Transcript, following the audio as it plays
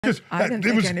I didn't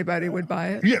think anybody would buy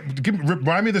it. Yeah,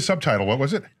 remind me the subtitle. What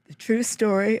was it? The true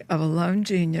story of a lone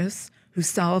genius who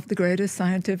solved the greatest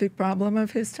scientific problem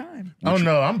of his time. Oh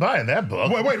no, I'm buying that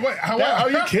book. Wait. Are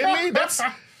you kidding me? That's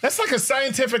like a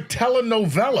scientific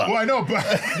telenovela. Well, I know,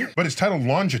 but it's titled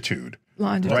Longitude.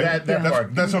 Longitude. Right? That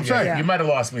part. That's what I'm saying. Yeah. You might have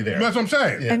lost me there. That's what I'm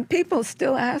saying. And people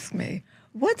still ask me,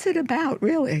 what's it about,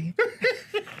 really?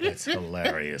 It's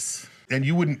hilarious. And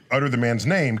you wouldn't utter the man's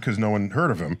name because no one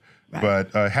heard of him. Right.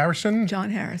 But Harrison?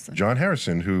 John Harrison. John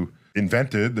Harrison, who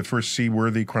invented the first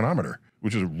seaworthy chronometer,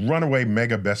 which is a runaway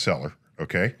mega bestseller,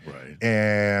 okay? Right.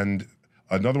 And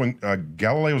another one,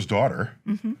 Galileo's daughter,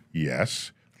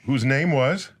 yes, whose name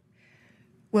was?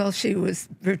 Well, she was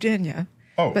Virginia,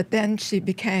 Oh. but then she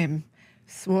became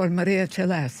Suor Maria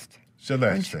Celeste.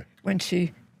 Celeste. When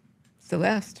she,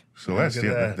 Celeste. Celeste, Look at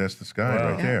yeah, that. that's the sky Wow.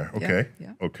 right there. Yeah, Okay,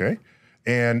 yeah. okay.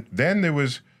 And then there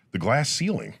was the glass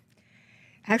ceiling.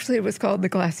 Actually, it was called The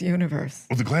Glass Universe.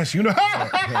 Oh, the glass universe.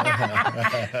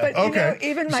 But you know,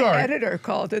 even my Sorry. editor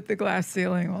called it The Glass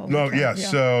Ceiling all the No, time. yeah,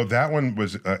 so that one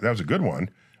was, that was a good one.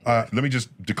 Let me just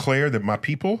declare that my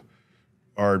people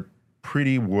are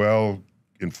pretty well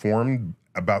informed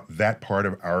about that part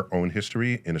of our own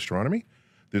history in astronomy.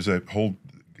 There's a whole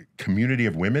community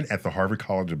of women at the Harvard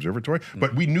College Observatory,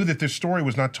 but we knew that this story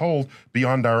was not told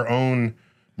beyond our own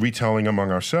retelling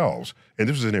among ourselves. And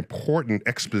this was an important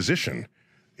exposition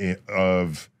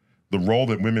of the role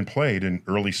that women played in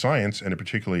early science and in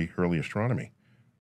particularly early astronomy.